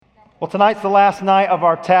Well, tonight's the last night of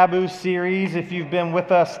our Taboo series. If you've been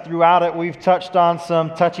with us throughout it, we've touched on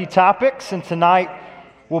some touchy topics, and tonight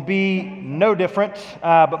will be no different.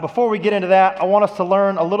 But before we get into that, I want us to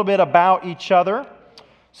learn a little bit about each other.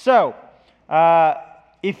 So,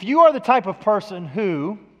 if you are the type of person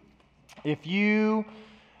who, if you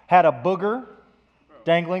had a booger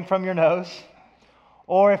dangling from your nose,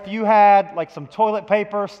 or if you had like some toilet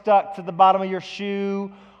paper stuck to the bottom of your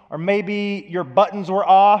shoe, or maybe your buttons were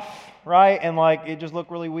off, right, and like it just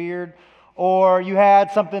looked really weird, or you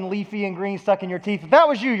had something leafy and green stuck in your teeth. If that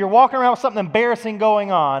was you, you're walking around with something embarrassing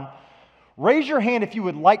going on, raise your hand if you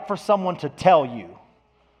would like for someone to tell you.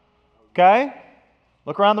 Okay?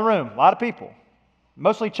 Look around the room. A lot of people.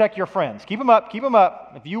 Mostly check your friends. Keep them up. Keep them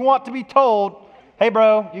up. If you want to be told, hey,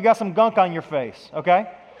 bro, you got some gunk on your face. Okay? All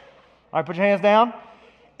right, put your hands down.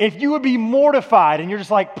 If you would be mortified and you're just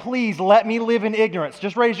like, please let me live in ignorance,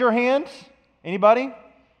 just raise your hand. Anybody?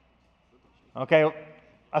 Okay,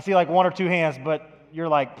 I see like one or two hands, but you're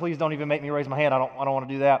like, please don't even make me raise my hand. I don't want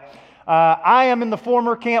to do that. I am in the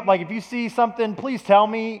former camp. Like, if you see something, please tell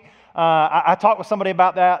me. I talked with somebody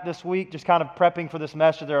about that this week, just kind of prepping for this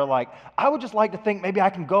message. They're like, I would just like to think maybe I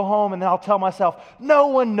can go home and then I'll tell myself, no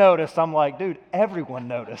one noticed. I'm like, dude, everyone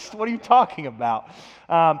noticed. What are you talking about?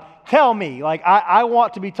 Tell me. Like, I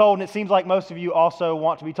want to be told, and it seems like most of you also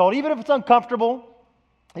want to be told, even if it's uncomfortable,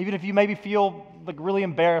 even if you maybe feel like really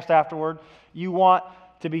embarrassed afterward, you want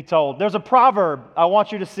to be told. There's a proverb I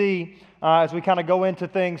want you to see as we kind of go into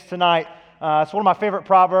things tonight. It's one of my favorite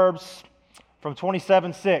proverbs. From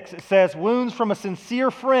 27:6, it says, wounds from a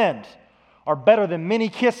sincere friend are better than many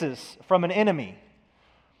kisses from an enemy.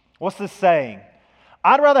 What's this saying?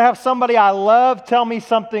 I'd rather have somebody I love tell me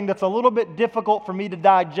something that's a little bit difficult for me to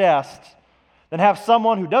digest than have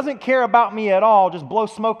someone who doesn't care about me at all just blow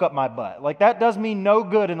smoke up my butt. Like, that does me no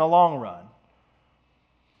good in the long run.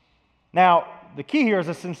 Now, the key here is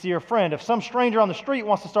a sincere friend. If some stranger on the street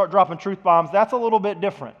wants to start dropping truth bombs, that's a little bit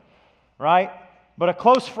different, right? But a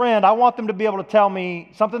close friend, I want them to be able to tell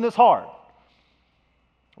me something that's hard,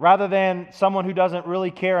 rather than someone who doesn't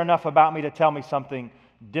really care enough about me to tell me something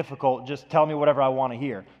difficult, just tell me whatever I want to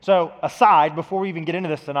hear. So, aside, before we even get into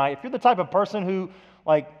this tonight, if you're the type of person who,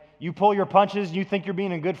 like, you pull your punches and you think you're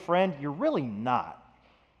being a good friend, you're really not.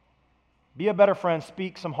 Be a better friend.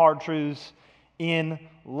 Speak some hard truths in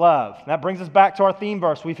love. And that brings us back to our theme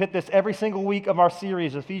verse. We've hit this every single week of our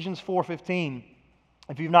series, Ephesians 4:15.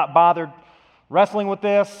 If you've not bothered wrestling with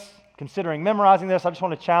this, considering memorizing this, I just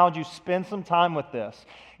want to challenge you, spend some time with this.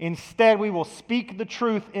 Instead, we will speak the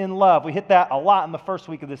truth in love. We hit that a lot in the first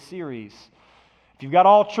week of this series. If you've got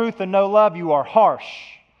all truth and no love, you are harsh.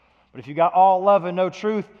 But if you've got all love and no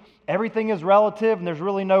truth, everything is relative and there's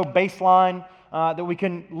really no baseline that we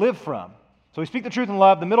can live from. So we speak the truth in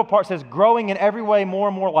love. The middle part says, growing in every way more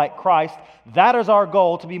and more like Christ. That is our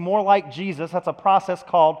goal, to be more like Jesus. That's a process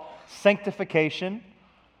called sanctification.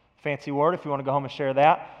 Fancy word if you want to go home and share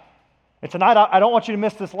that. And tonight, I don't want you to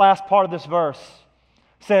miss this last part of this verse.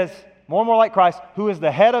 It says, more and more like Christ, who is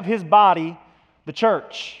the head of his body, the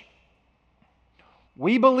church.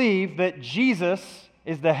 We believe that Jesus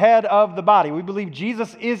is the head of the body. We believe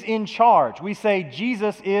Jesus is in charge. We say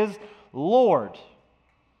Jesus is Lord.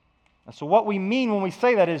 And so what we mean when we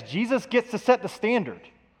say that is Jesus gets to set the standard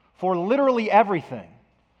for literally everything.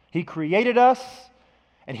 He created us.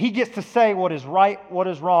 And he gets to say what is right, what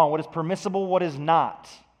is wrong, what is permissible, what is not.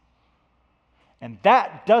 And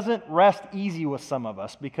that doesn't rest easy with some of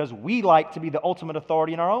us because we like to be the ultimate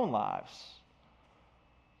authority in our own lives.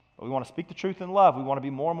 But we want to speak the truth in love. We want to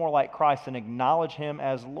be more and more like Christ and acknowledge him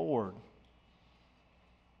as Lord.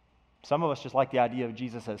 Some of us just like the idea of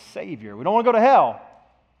Jesus as Savior. We don't want to go to hell.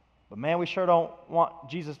 But man, we sure don't want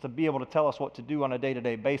Jesus to be able to tell us what to do on a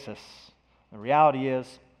day-to-day basis. The reality is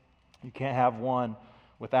you can't have one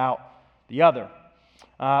without the other.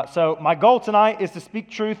 So my goal tonight is to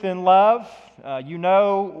speak truth in love. You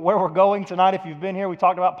know where we're going tonight if you've been here. We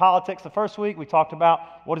talked about politics the first week. We talked about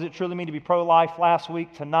what does it truly mean to be pro-life last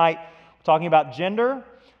week. Tonight, we're talking about gender.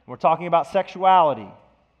 We're talking about sexuality.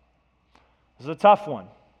 This is a tough one.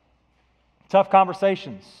 Tough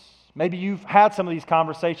conversations. Maybe you've had some of these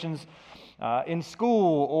conversations in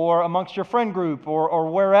school or amongst your friend group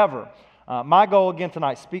or wherever. My goal again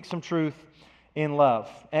tonight, speak some truth in love.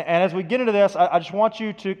 And as we get into this, I just want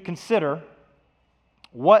you to consider,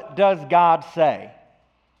 what does God say?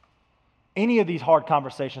 Any of these hard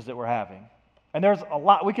conversations that we're having. And there's a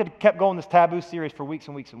lot, we could have kept going this taboo series for weeks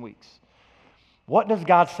and weeks and weeks. What does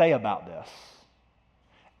God say about this?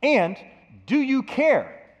 And do you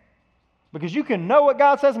care? Because you can know what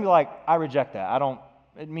God says and be like, I reject that.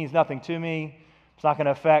 It means nothing to me. It's not going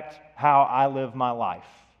to affect how I live my life.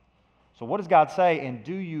 So what does God say, and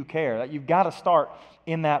do you care? That you've got to start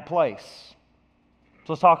in that place.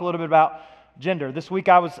 So let's talk a little bit about gender. This week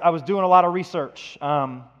I was doing a lot of research.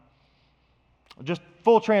 Just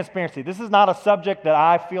full transparency. This is not a subject that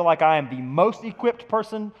I feel like I am the most equipped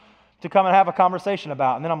person to come and have a conversation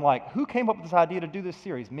about. And then I'm like, who came up with this idea to do this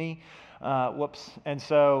series? Me? Whoops. And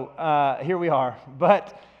so here we are.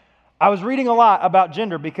 But I was reading a lot about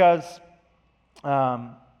gender because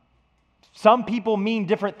some people mean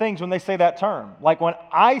different things when they say that term. Like when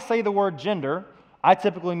I say the word gender, I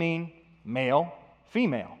typically mean male,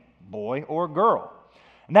 female, boy, or girl.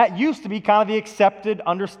 And that used to be kind of the accepted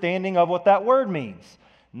understanding of what that word means.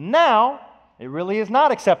 Now, it really is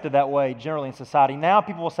not accepted that way generally in society. Now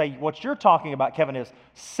people will say, what you're talking about, Kevin, is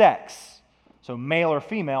sex. So male or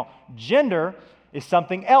female. Gender is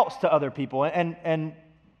something else to other people. And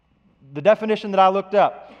the definition that I looked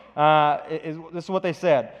up, this is what they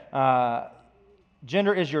said.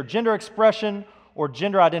 Gender is your gender expression or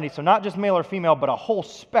gender identity. So not just male or female, but a whole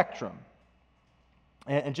spectrum.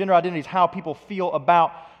 And gender identity is how people feel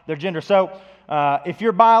about their gender. So if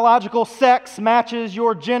your biological sex matches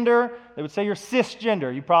your gender, they would say you're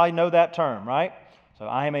cisgender. You probably know that term, right? So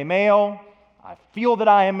I am a male. I feel that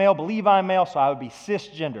I am male, believe I'm male, so I would be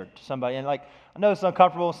cisgendered to somebody. And like, I know it's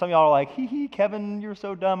uncomfortable. Some of y'all are like, hee, Kevin, you're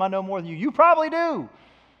so dumb. I know more than you. You probably do.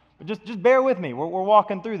 But just bear with me. We're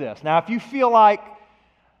walking through this. Now, if you feel like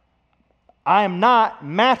I am not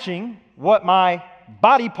matching what my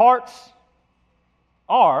body parts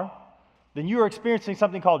are, then you are experiencing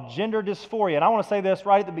something called gender dysphoria. And I want to say this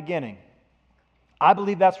right at the beginning. I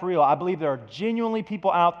believe that's real. I believe there are genuinely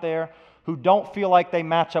people out there who don't feel like they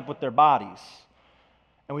match up with their bodies.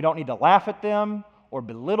 And we don't need to laugh at them or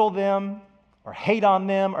belittle them or hate on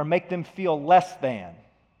them or make them feel less than.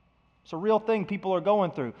 It's a real thing people are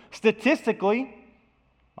going through. Statistically,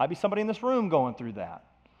 might be somebody in this room going through that,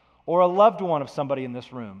 or a loved one of somebody in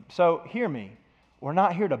this room. So hear me. We're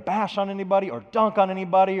not here to bash on anybody or dunk on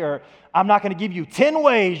anybody, or I'm not going to give you 10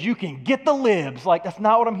 ways you can get the libs. Like, that's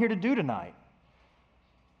not what I'm here to do tonight.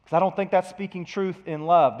 Because I don't think that's speaking truth in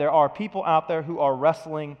love. There are people out there who are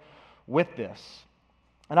wrestling with this.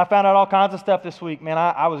 And I found out all kinds of stuff this week. Man,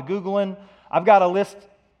 I was Googling. I've got a list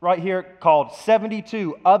right here called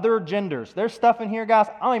 72 other genders. There's stuff in here, guys,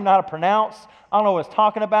 I don't even know how to pronounce. I don't know what it's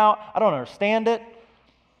talking about. I don't understand it.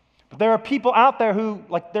 But there are people out there who,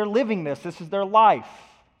 like, they're living this. This is their life.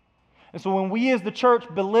 And so when we as the church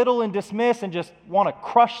belittle and dismiss and just want to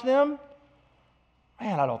crush them,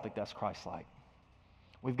 man, I don't think that's Christ-like.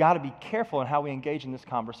 We've got to be careful in how we engage in this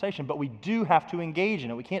conversation, but we do have to engage in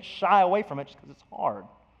it. We can't shy away from it just because it's hard.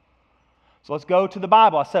 So let's go to the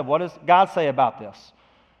Bible. I said, what does God say about this?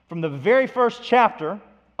 From the very first chapter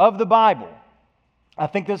of the Bible, I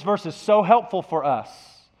think this verse is so helpful for us.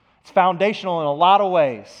 It's foundational in a lot of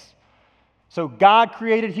ways. So God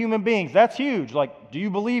created human beings. That's huge. Like, do you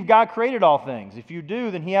believe God created all things? If you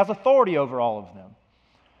do, then He has authority over all of them.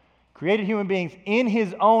 Created human beings in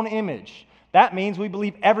His own image. That means we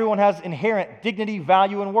believe everyone has inherent dignity,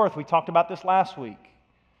 value, and worth. We talked about this last week.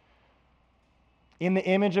 In the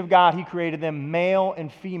image of God, He created them. Male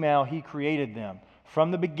and female, He created them.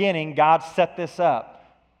 From the beginning, God set this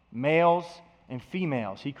up. Males and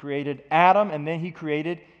females. He created Adam, and then He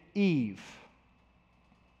created Eve.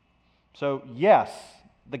 So, yes,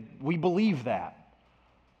 we believe that.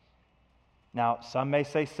 Now, some may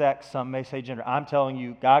say sex, some may say gender. I'm telling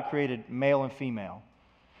you, God created male and female.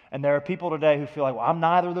 And there are people today who feel like, well, I'm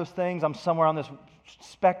neither of those things. I'm somewhere on this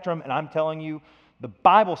spectrum. And I'm telling you, the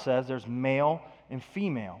Bible says there's male and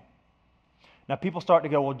female. Now, people start to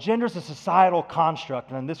go, well, gender's a societal construct.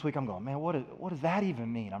 And then this week I'm going, man, what does that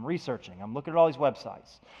even mean? I'm researching. I'm looking at all these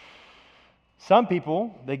websites. Some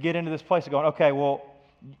people, they get into this place of going, okay, well,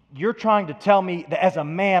 you're trying to tell me that as a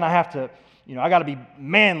man I have to, I got to be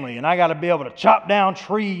manly and I got to be able to chop down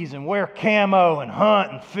trees and wear camo and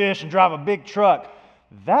hunt and fish and drive a big truck.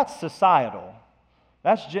 That's societal.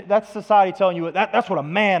 That's society telling you that's what a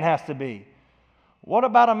man has to be. What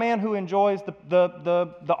about a man who enjoys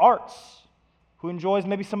the arts, who enjoys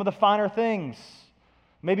maybe some of the finer things,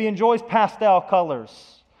 maybe enjoys pastel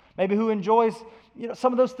colors, maybe who enjoys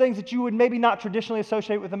some of those things that you would maybe not traditionally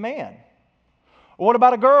associate with a man? Or what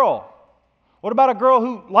about a girl? What about a girl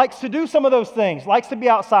who likes to do some of those things, likes to be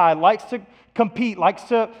outside, likes to compete, likes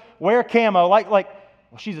to wear camo, well,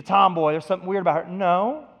 she's a tomboy, there's something weird about her.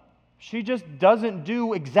 No, she just doesn't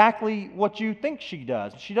do exactly what you think she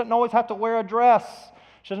does. She doesn't always have to wear a dress.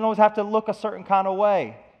 She doesn't always have to look a certain kind of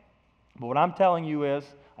way. But what I'm telling you is,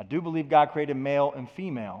 I do believe God created male and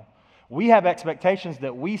female. We have expectations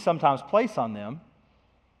that we sometimes place on them.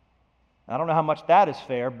 I don't know how much that is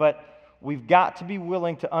fair, but we've got to be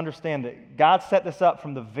willing to understand that God set this up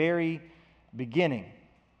from the very beginning.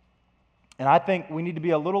 And I think we need to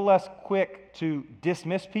be a little less quick to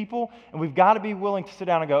dismiss people, and we've got to be willing to sit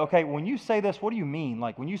down and go, okay, when you say this, what do you mean?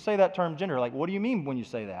 Like, when you say that term gender, like, what do you mean when you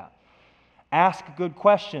say that? Ask good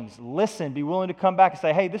questions. Listen. Be willing to come back and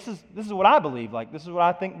say, hey, this is what I believe. Like, this is what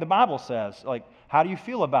I think the Bible says. Like, how do you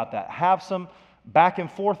feel about that? Have some back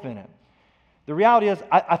and forth in it. The reality is,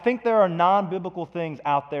 I think there are non-biblical things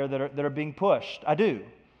out there that are being pushed. I do.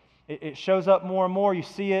 It shows up more and more. You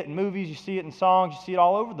see it in movies, you see it in songs, you see it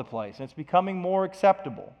all over the place. And it's becoming more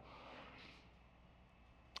acceptable.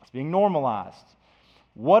 It's being normalized.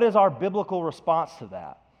 What is our biblical response to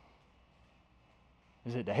that?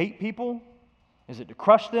 Is it to hate people? Is it to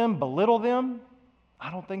crush them, belittle them?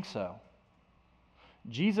 I don't think so.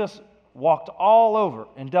 Jesus walked all over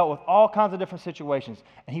and dealt with all kinds of different situations,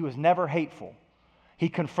 and he was never hateful. He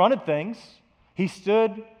confronted things. He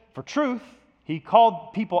stood for truth. He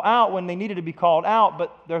called people out when they needed to be called out,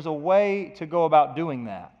 but there's a way to go about doing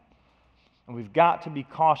that. And we've got to be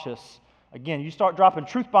cautious. Again, you start dropping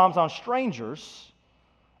truth bombs on strangers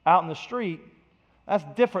out in the street, that's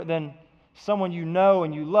different than someone you know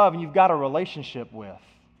and you love and you've got a relationship with.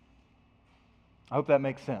 I hope that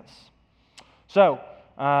makes sense. So,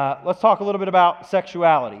 let's talk a little bit about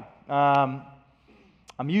sexuality.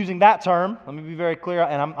 I'm using that term, let me be very clear,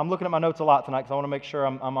 and I'm looking at my notes a lot tonight because I want to make sure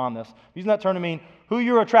I'm on this. I'm using that term to mean who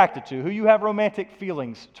you're attracted to, who you have romantic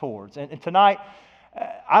feelings towards. And tonight,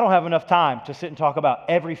 I don't have enough time to sit and talk about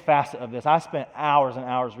every facet of this. I spent hours and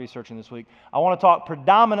hours researching this week. I want to talk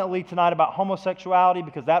predominantly tonight about homosexuality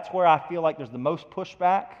because that's where I feel like there's the most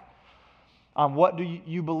pushback on what do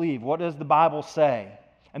you believe, what does the Bible say?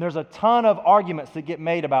 And there's a ton of arguments that get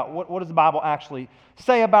made about what does the Bible actually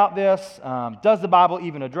say about this? Does the Bible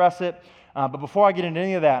even address it? But before I get into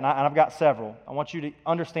any of that, and I've got several, I want you to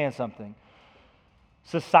understand something.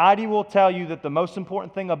 Society will tell you that the most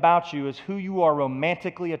important thing about you is who you are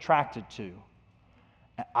romantically attracted to.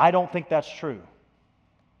 I don't think that's true.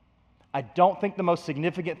 I don't think the most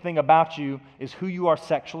significant thing about you is who you are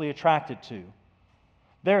sexually attracted to.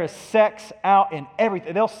 There is sex out in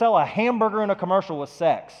everything. They'll sell a hamburger in a commercial with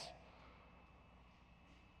sex.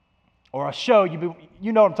 Or a show, you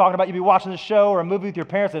know what I'm talking about. You'd be watching a show or a movie with your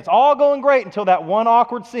parents, and it's all going great until that one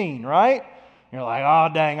awkward scene, right? You're like,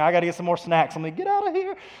 oh, dang, I got to get some more snacks. I'm like, get out of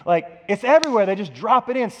here. Like, it's everywhere. They just drop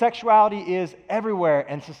it in. Sexuality is everywhere,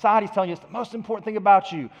 and society's telling you it's the most important thing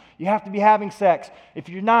about you. You have to be having sex. If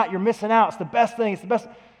you're not, you're missing out. It's the best thing. It's the best.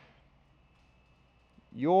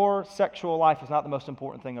 Your sexual life is not the most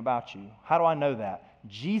important thing about you. How do I know that?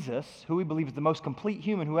 Jesus, who we believe is the most complete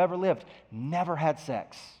human who ever lived, never had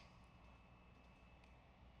sex.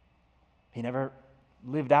 He never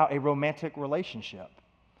lived out a romantic relationship.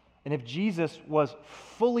 And if Jesus was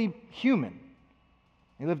fully human,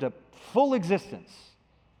 he lived a full existence,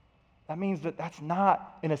 that means that that's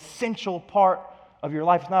not an essential part of your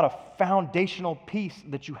life. It's not a foundational piece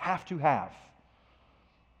that you have to have.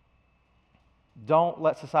 Don't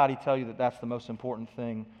let society tell you that that's the most important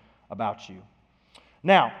thing about you.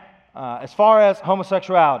 Now, as far as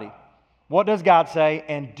homosexuality, what does God say,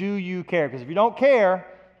 and do you care? Because if you don't care,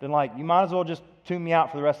 then you might as well just tune me out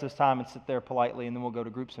for the rest of this time and sit there politely, and then we'll go to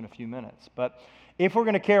groups in a few minutes. But if we're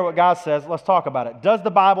going to care what God says, let's talk about it. Does the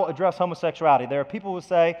Bible address homosexuality? There are people who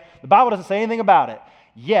say the Bible doesn't say anything about it.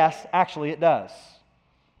 Yes, actually it does.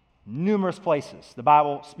 Numerous places. The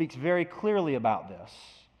Bible speaks very clearly about this.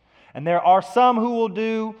 And there are some who will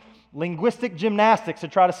do linguistic gymnastics to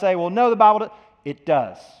try to say, well, no, the Bible, it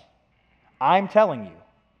does. I'm telling you,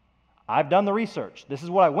 I've done the research. This is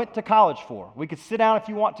what I went to college for. We could sit down if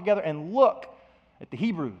you want together and look at the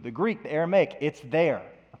Hebrew, the Greek, the Aramaic. It's there.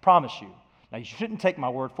 I promise you. Now, you shouldn't take my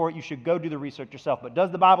word for it. You should go do the research yourself. But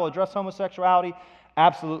does the Bible address homosexuality?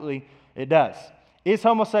 Absolutely, it does. Is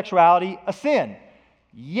homosexuality a sin?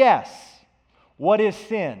 Yes. What is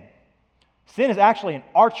sin? Sin is actually an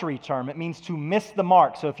archery term. It means to miss the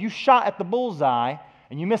mark. So if you shot at the bullseye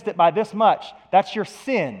and you missed it by this much, that's your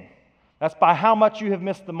sin. That's by how much you have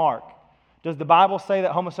missed the mark. Does the Bible say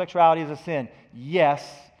that homosexuality is a sin? Yes,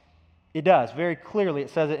 it does. Very clearly, it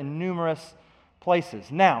says it in numerous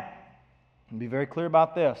places. Now, I'll be very clear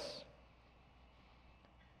about this.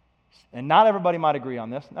 And not everybody might agree on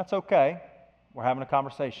this. And that's okay. We're having a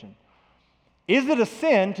conversation. Is it a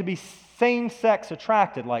sin to be same-sex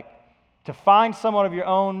attracted? Like, to find someone of your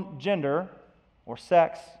own gender or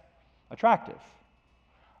sex attractive?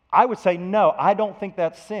 I would say no, I don't think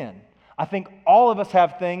that's sin. I think all of us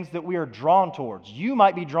have things that we are drawn towards. You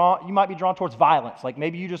might be drawn towards violence. Like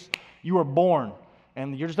maybe you were born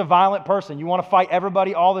and you're just a violent person. You want to fight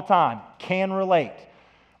everybody all the time. Can relate.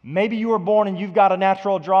 Maybe you were born and you've got a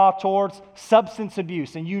natural draw towards substance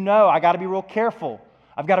abuse, and you know, I got to be real careful.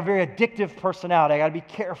 I've got a very addictive personality. I got to be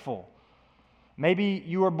careful. Maybe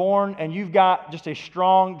you were born and you've got just a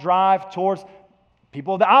strong drive towards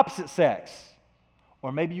people of the opposite sex.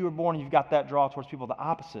 Or maybe you were born and you've got that draw towards people of the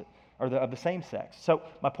opposite or of the same sex. So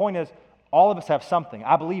my point is, all of us have something.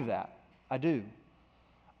 I believe that. I do.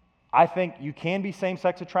 I think you can be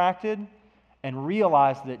same-sex attracted and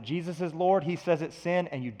realize that Jesus is Lord. He says it's sin,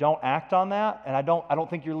 and you don't act on that. And I don't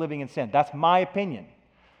think you're living in sin. That's my opinion.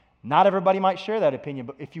 Not everybody might share that opinion,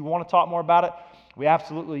 but if you want to talk more about it, we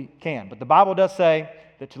absolutely can. But the Bible does say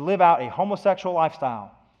that to live out a homosexual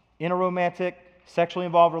lifestyle in a romantic, sexually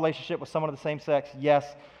involved relationship with someone of the same sex, yes,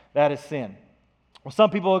 that is sin. Well,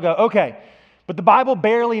 some people will go, okay, but the Bible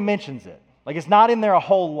barely mentions it. Like, it's not in there a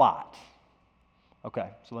whole lot. Okay,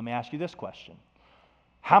 so let me ask you this question.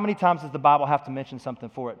 How many times does the Bible have to mention something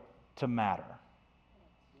for it to matter?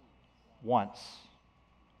 Once.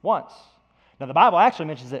 Once. Now, the Bible actually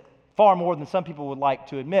mentions it far more than some people would like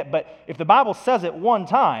to admit, but if the Bible says it one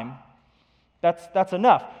time, that's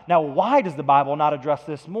enough. Now, why does the Bible not address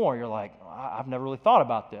this more? You're like, I've never really thought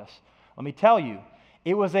about this. Let me tell you,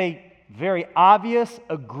 it was a very obvious,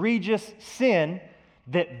 egregious sin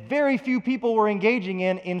that very few people were engaging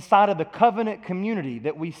in inside of the covenant community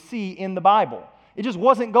that we see in the Bible. It just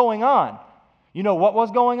wasn't going on. You know what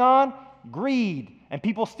was going on? Greed and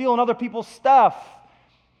people stealing other people's stuff.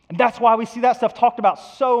 And that's why we see that stuff talked about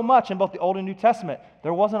so much in both the Old and New Testament.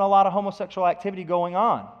 There wasn't a lot of homosexual activity going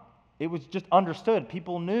on. It was just understood.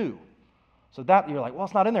 People knew. So that you're like, well,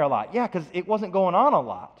 it's not in there a lot. Yeah, because it wasn't going on a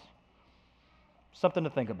lot. Something to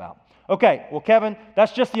think about. Okay, well, Kevin,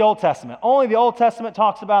 that's just the Old Testament. Only the Old Testament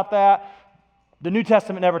talks about that. The New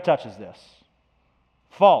Testament never touches this.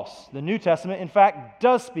 False. The New Testament, in fact,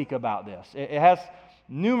 does speak about this. It has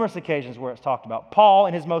numerous occasions where it's talked about. Paul,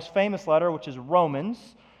 in his most famous letter, which is Romans,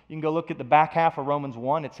 you can go look at the back half of Romans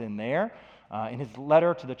 1. It's in there. In his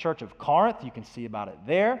letter to the church of Corinth, you can see about it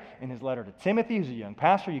there. In his letter to Timothy, who's a young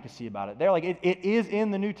pastor, you can see about it there. Like, it is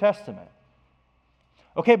in the New Testament.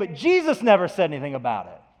 Okay, but Jesus never said anything about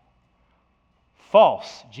it.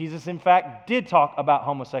 False. Jesus, in fact, did talk about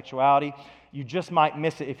homosexuality. You just might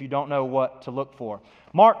miss it if you don't know what to look for.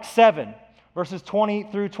 Mark 7, verses 20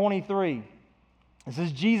 through 23. This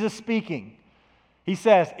is Jesus speaking. He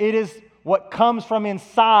says, "It is what comes from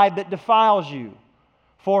inside that defiles you.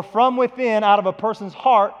 For from within, out of a person's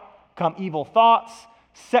heart, come evil thoughts,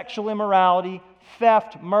 sexual immorality,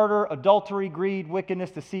 theft, murder, adultery, greed,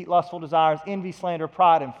 wickedness, deceit, lustful desires, envy, slander,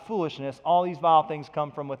 pride, and foolishness. All these vile things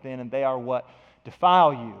come from within, and they are what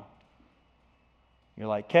defile you." You're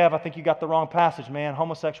like, Kev, I think you got the wrong passage, man.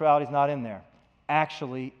 Homosexuality is not in there.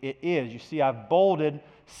 Actually, it is. You see, I've bolded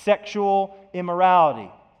sexual immorality.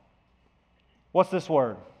 What's this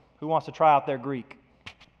word? Who wants to try out their Greek?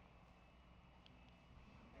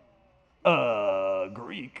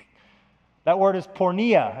 Greek. That word is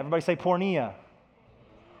porneia. Everybody say porneia.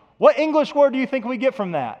 What English word do you think we get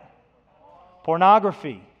from that?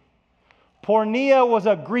 Pornography. Porneia was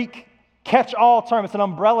a Greek catch-all term. It's an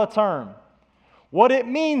umbrella term. What it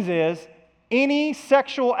means is any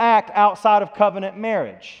sexual act outside of covenant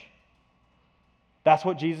marriage. That's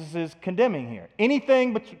what Jesus is condemning here.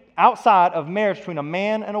 Anything outside of marriage between a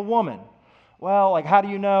man and a woman. Well, like, how do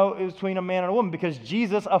you know it was between a man and a woman? Because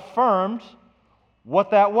Jesus affirmed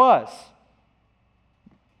what that was.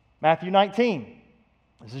 Matthew 19.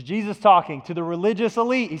 This is Jesus talking to the religious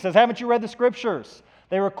elite. He says, haven't you read the scriptures?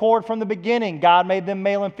 They record from the beginning. God made them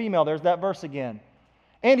male and female. There's that verse again.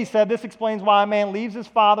 And he said, this explains why a man leaves his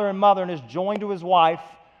father and mother and is joined to his wife,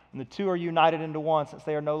 and the two are united into one. Since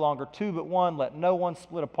they are no longer two but one, let no one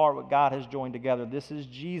split apart what God has joined together. This is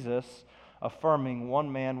Jesus affirming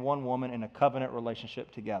one man, one woman in a covenant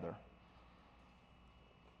relationship together.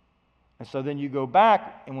 And so then you go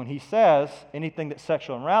back, and when he says anything that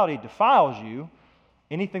sexual immorality defiles you,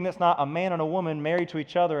 anything that's not a man and a woman married to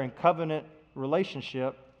each other in covenant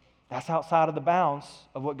relationship, that's outside of the bounds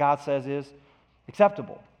of what God says is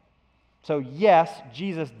acceptable. So yes,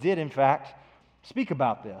 Jesus did in fact speak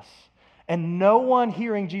about this. And no one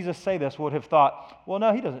hearing Jesus say this would have thought, well,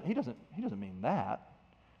 no, he doesn't mean that.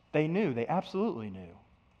 They knew, they absolutely knew.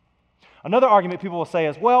 Another argument people will say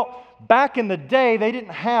is, well, back in the day, they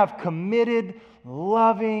didn't have committed,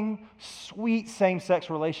 loving, sweet same-sex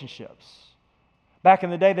relationships. Back in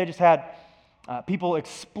the day, they just had people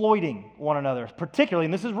exploiting one another, particularly,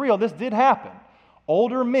 and this is real, this did happen.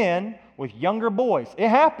 Older men with younger boys. It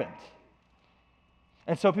happened.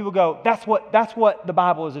 And so people go, that's what the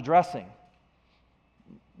Bible is addressing.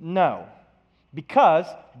 No, because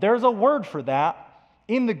there's a word for that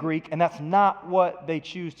in the Greek, and that's not what they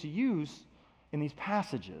choose to use in these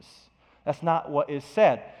passages. That's not what is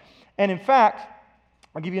said. And in fact,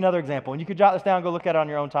 I'll give you another example, and you could jot this down and go look at it on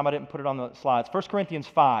your own time. I didn't put it on the slides. 1 Corinthians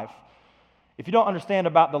 5. If you don't understand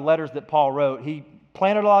about the letters that Paul wrote, he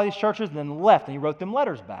planted a lot of these churches and then left, and he wrote them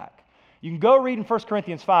letters back. You can go read in 1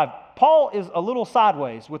 Corinthians 5. Paul is a little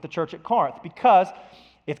sideways with the church at Corinth because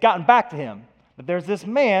it's gotten back to him that there's this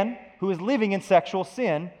man who is living in sexual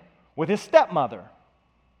sin with his stepmother.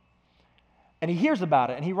 And he hears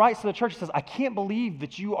about it, and he writes to the church and says, I can't believe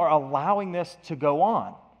that you are allowing this to go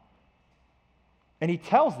on. And he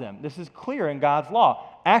tells them, this is clear in God's law.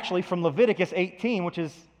 Actually, from Leviticus 18, which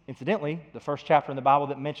is, incidentally, the first chapter in the Bible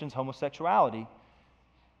that mentions homosexuality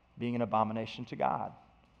being an abomination to God.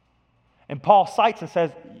 And Paul cites and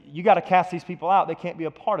says, you got to cast these people out. They can't be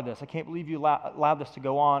a part of this. I can't believe you allowed this to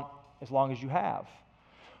go on as long as you have.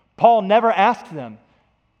 Paul never asks them,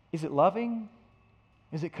 is it loving?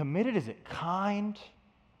 Is it committed? Is it kind?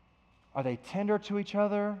 Are they tender to each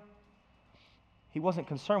other? He wasn't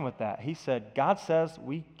concerned with that. He said, God says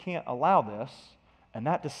we can't allow this, and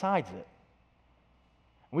that decides it.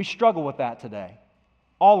 We struggle with that today.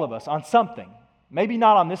 All of us, on something. Maybe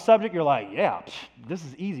not on this subject. You're like, yeah, this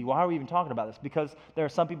is easy. Why are we even talking about this? Because there are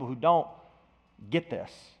some people who don't get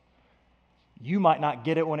this. You might not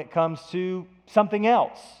get it when it comes to something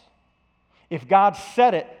else. If God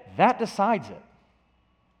said it, that decides it.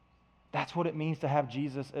 That's what it means to have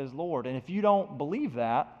Jesus as Lord. And if you don't believe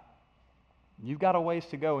that, you've got a ways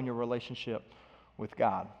to go in your relationship with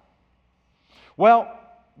God. Well,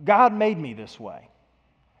 God made me this way.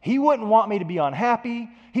 He wouldn't want me to be unhappy.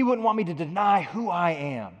 He wouldn't want me to deny who I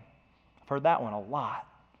am. I've heard that one a lot.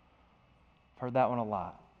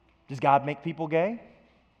 Does God make people gay?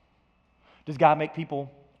 Does God make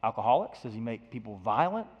people alcoholics? Does he make people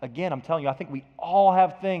violent? Again, I'm telling you, I think we all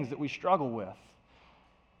have things that we struggle with.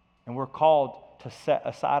 And we're called to set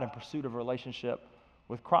aside in pursuit of a relationship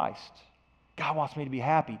with Christ. God wants me to be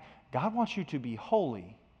happy. God wants you to be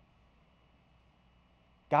holy.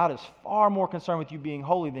 God is far more concerned with you being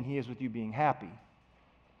holy than he is with you being happy.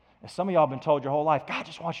 And some of y'all have been told your whole life, God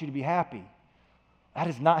just wants you to be happy. That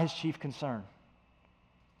is not his chief concern.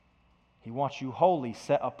 He wants you holy,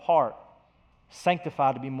 set apart,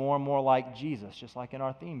 sanctified to be more and more like Jesus, just like in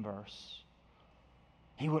our theme verse.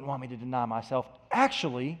 He wouldn't want me to deny myself.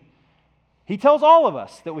 Actually, he tells all of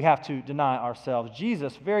us that we have to deny ourselves.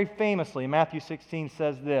 Jesus, very famously, in Matthew 16,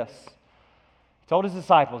 says this. He told his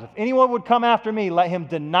disciples, if anyone would come after me, let him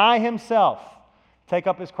deny himself, take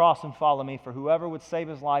up his cross and follow me. For whoever would save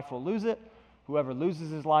his life will lose it. Whoever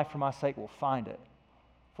loses his life for my sake will find it.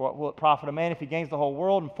 For what will it profit a man if he gains the whole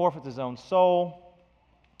world and forfeits his own soul?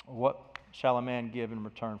 Or what shall a man give in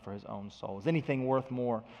return for his own soul? Is anything worth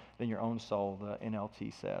more than your own soul, the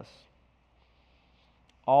NLT says.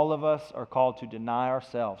 All of us are called to deny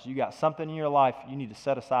ourselves. You got something in your life you need to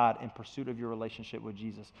set aside in pursuit of your relationship with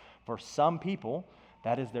Jesus. For some people,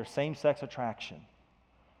 that is their same-sex attraction.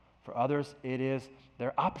 For others, it is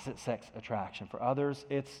their opposite-sex attraction. For others,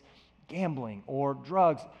 it's gambling or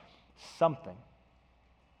drugs, something.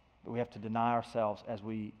 But we have to deny ourselves as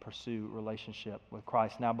we pursue relationship with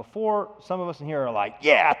Christ. Now, before some of us in here are like,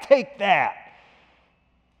 yeah, take that,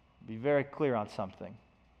 be very clear on something.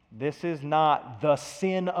 This is not the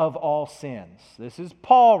sin of all sins. This is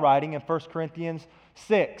Paul writing in 1 Corinthians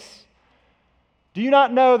 6. Do you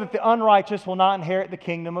not know that the unrighteous will not inherit the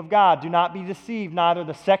kingdom of God? Do not be deceived, neither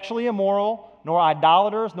the sexually immoral, nor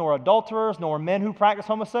idolaters, nor adulterers, nor men who practice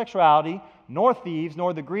homosexuality, nor thieves,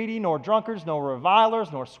 nor the greedy, nor drunkards, nor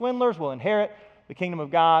revilers, nor swindlers will inherit the kingdom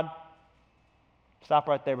of God. Stop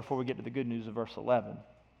right there before we get to the good news of verse 11.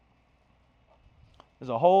 There's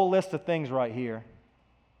a whole list of things right here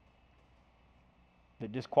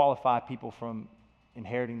that disqualify people from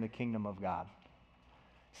inheriting the kingdom of God.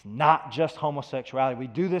 It's not just homosexuality. We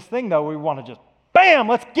do this thing, though, where we want to just, bam,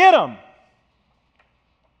 let's get them.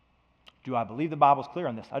 Do I believe the Bible's clear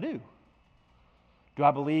on this? I do. Do I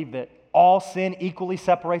believe that all sin equally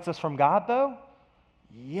separates us from God, though?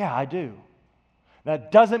 Yeah, I do.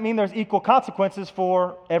 That doesn't mean there's equal consequences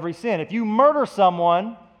for every sin. If you murder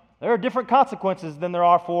someone, there are different consequences than there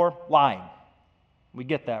are for lying. We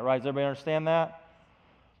get that, right? Does everybody understand that?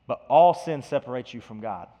 But all sin separates you from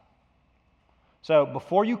God. So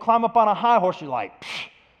before you climb up on a high horse, you're like,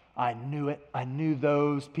 I knew it. I knew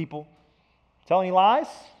those people. Tell any lies?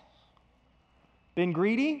 Been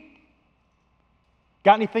greedy?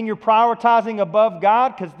 Got anything you're prioritizing above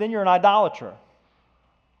God? Because then you're an idolater.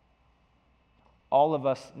 All of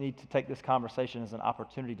us need to take this conversation as an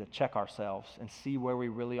opportunity to check ourselves and see where we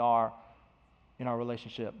really are in our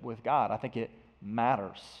relationship with God. I think it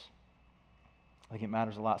matters. I think it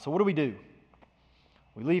matters a lot. So what do we do?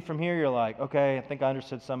 We leave from here, you're like, okay, I think I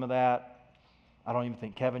understood some of that. I don't even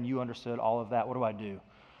think, Kevin, you understood all of that. What do I do?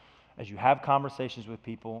 As you have conversations with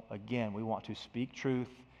people, again, we want to speak truth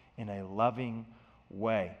in a loving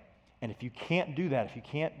way. And if you can't do that, if you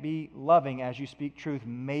can't be loving as you speak truth,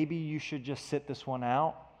 maybe you should just sit this one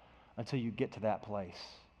out until you get to that place.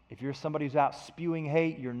 If you're somebody who's out spewing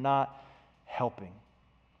hate, you're not helping.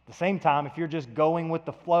 At the same time, if you're just going with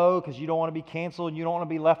the flow because you don't want to be canceled and you don't want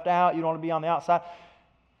to be left out, you don't want to be on the outside,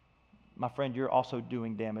 my friend, you're also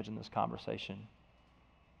doing damage in this conversation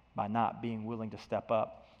by not being willing to step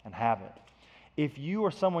up and have it. If you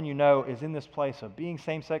or someone you know is in this place of being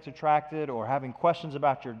same-sex attracted or having questions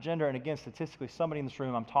about your gender, and again, statistically, somebody in this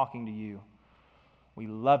room, I'm talking to you. We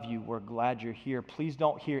love you. We're glad you're here. Please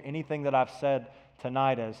don't hear anything that I've said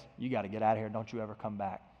tonight as, you got to get out of here. Don't you ever come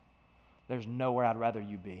back. There's nowhere I'd rather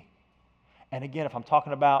you be. And again, if I'm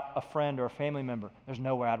talking about a friend or a family member, there's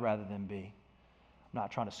nowhere I'd rather them be. I'm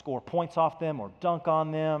not trying to score points off them or dunk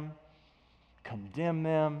on them, condemn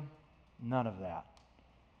them, none of that.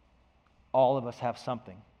 All of us have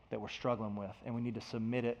something that we're struggling with, and we need to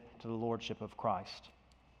submit it to the lordship of Christ.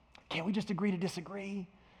 Can't we just agree to disagree?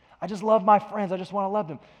 I just love my friends. I just want to love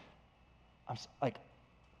them.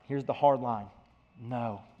 Here's the hard line.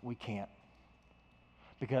 No, we can't.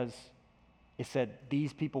 Because it said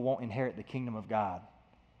these people won't inherit the kingdom of God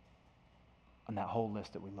on that whole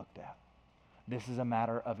list that we looked at. This is a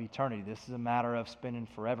matter of eternity. This is a matter of spending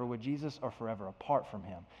forever with Jesus or forever apart from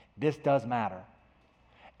him. This does matter.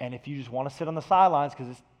 And if you just want to sit on the sidelines because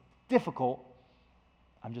it's difficult,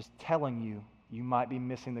 I'm just telling you, you might be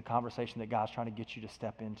missing the conversation that God's trying to get you to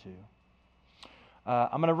step into.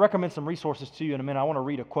 I'm going to recommend some resources to you in a minute. I want to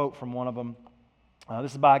read a quote from one of them.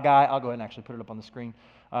 This is by a guy. I'll go ahead and actually put it up on the screen.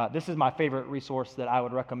 This is my favorite resource that I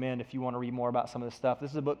would recommend if you want to read more about some of this stuff.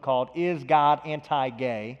 This is a book called Is God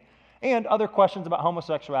Anti-Gay? And Other Questions About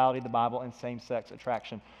Homosexuality, the Bible, and Same-Sex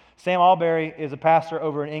Attraction. Sam Alberry is a pastor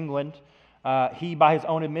over in England. He, by his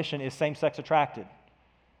own admission, is same-sex attracted.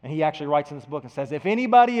 And he actually writes in this book and says, if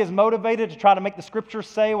anybody is motivated to try to make the scriptures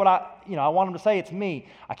say what I want them to say, it's me.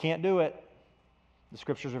 I can't do it. The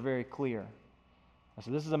scriptures are very clear. So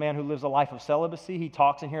this is a man who lives a life of celibacy. He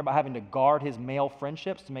talks in here about having to guard his male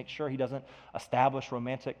friendships to make sure he doesn't establish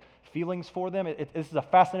romantic feelings for them. This is a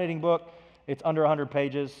fascinating book. It's under 100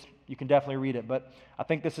 pages. You can definitely read it. But I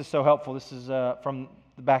think this is so helpful. This is from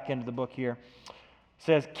the back end of the book here. It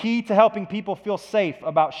says, key to helping people feel safe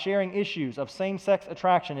about sharing issues of same-sex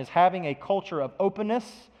attraction is having a culture of openness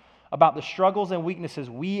about the struggles and weaknesses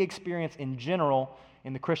we experience in general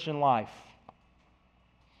in the Christian life.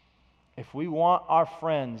 If we want our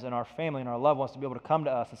friends and our family and our loved ones to be able to come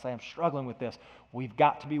to us and say, I'm struggling with this, we've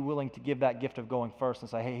got to be willing to give that gift of going first and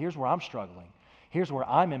say, hey, here's where I'm struggling. Here's where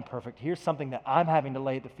I'm imperfect. Here's something that I'm having to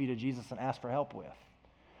lay at the feet of Jesus and ask for help with.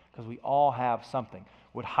 Because we all have something.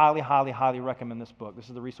 Would highly, highly, highly recommend this book. This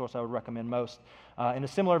is the resource I would recommend most. In a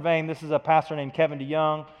similar vein, this is a pastor named Kevin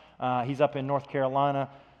DeYoung. He's up in North Carolina.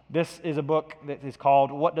 This is a book that is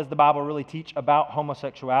called What Does the Bible Really Teach About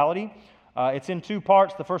Homosexuality? It's in two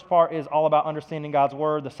parts. The first part is all about understanding God's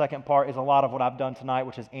Word. The second part is a lot of what I've done tonight,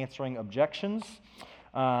 which is answering objections.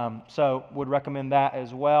 So would recommend that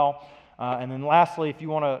as well. And then lastly, if you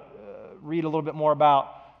want to read a little bit more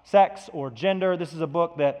about sex or gender, this is a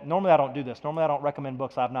book that, normally I don't do this. Normally I don't recommend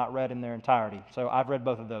books I've not read in their entirety. So I've read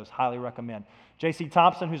both of those. Highly recommend. J.C.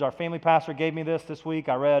 Thompson, who's our family pastor, gave me this week.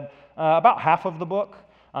 I read about half of the book,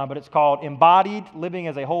 but it's called Embodied, Living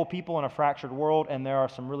as a Whole People in a Fractured World, and there are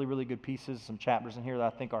some really, really good pieces, some chapters in here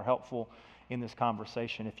that I think are helpful in this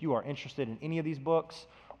conversation. If you are interested in any of these books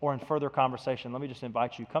or in further conversation, let me just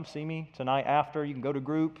invite you, come see me tonight after. You can go to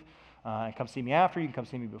group and come see me after. You can come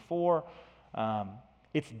see me before.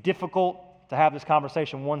 It's difficult to have this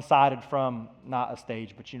conversation one-sided from not a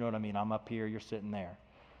stage, but you know what I mean. I'm up here, you're sitting there.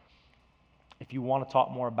 If you want to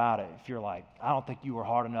talk more about it, if you're like, I don't think you were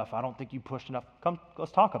hard enough, I don't think you pushed enough, come,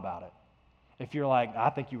 let's talk about it. If you're like, I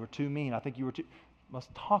think you were too mean, I think you were too, let's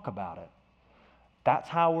talk about it. That's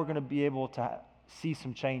how we're going to be able to see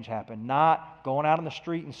some change happen. Not going out on the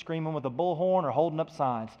street and screaming with a bullhorn or holding up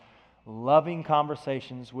signs. Loving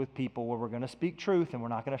conversations with people where we're going to speak truth and we're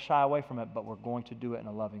not going to shy away from it, but we're going to do it in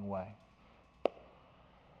a loving way.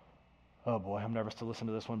 Oh boy, I'm nervous to listen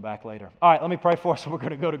to this one back later. All right, let me pray for us and we're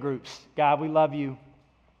going to go to groups. God, we love you.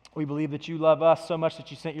 We believe that you love us so much that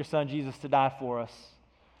you sent your son Jesus to die for us.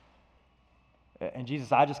 And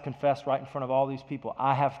Jesus, I just confess right in front of all these people,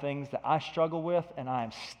 I have things that I struggle with and I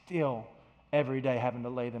am still every day having to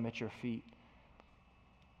lay them at your feet.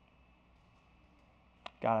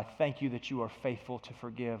 God, I thank you that you are faithful to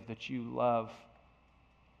forgive, that you love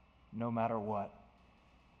no matter what.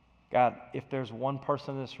 God, if there's one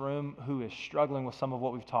person in this room who is struggling with some of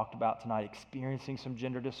what we've talked about tonight, experiencing some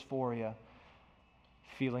gender dysphoria,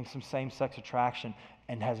 feeling some same-sex attraction,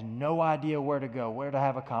 and has no idea where to go, where to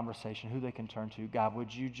have a conversation, who they can turn to, God,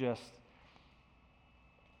 would you just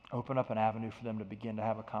open up an avenue for them to begin to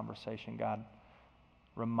have a conversation, God?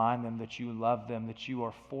 Remind them that you love them, that you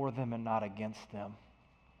are for them and not against them.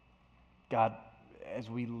 God, as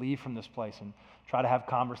we leave from this place and try to have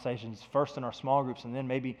conversations first in our small groups and then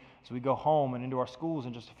maybe as we go home and into our schools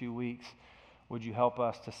in just a few weeks, would you help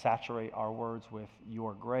us to saturate our words with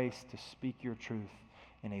your grace, to speak your truth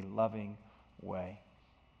in a loving way?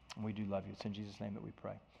 And we do love you. It's in Jesus' name that we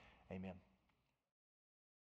pray. Amen.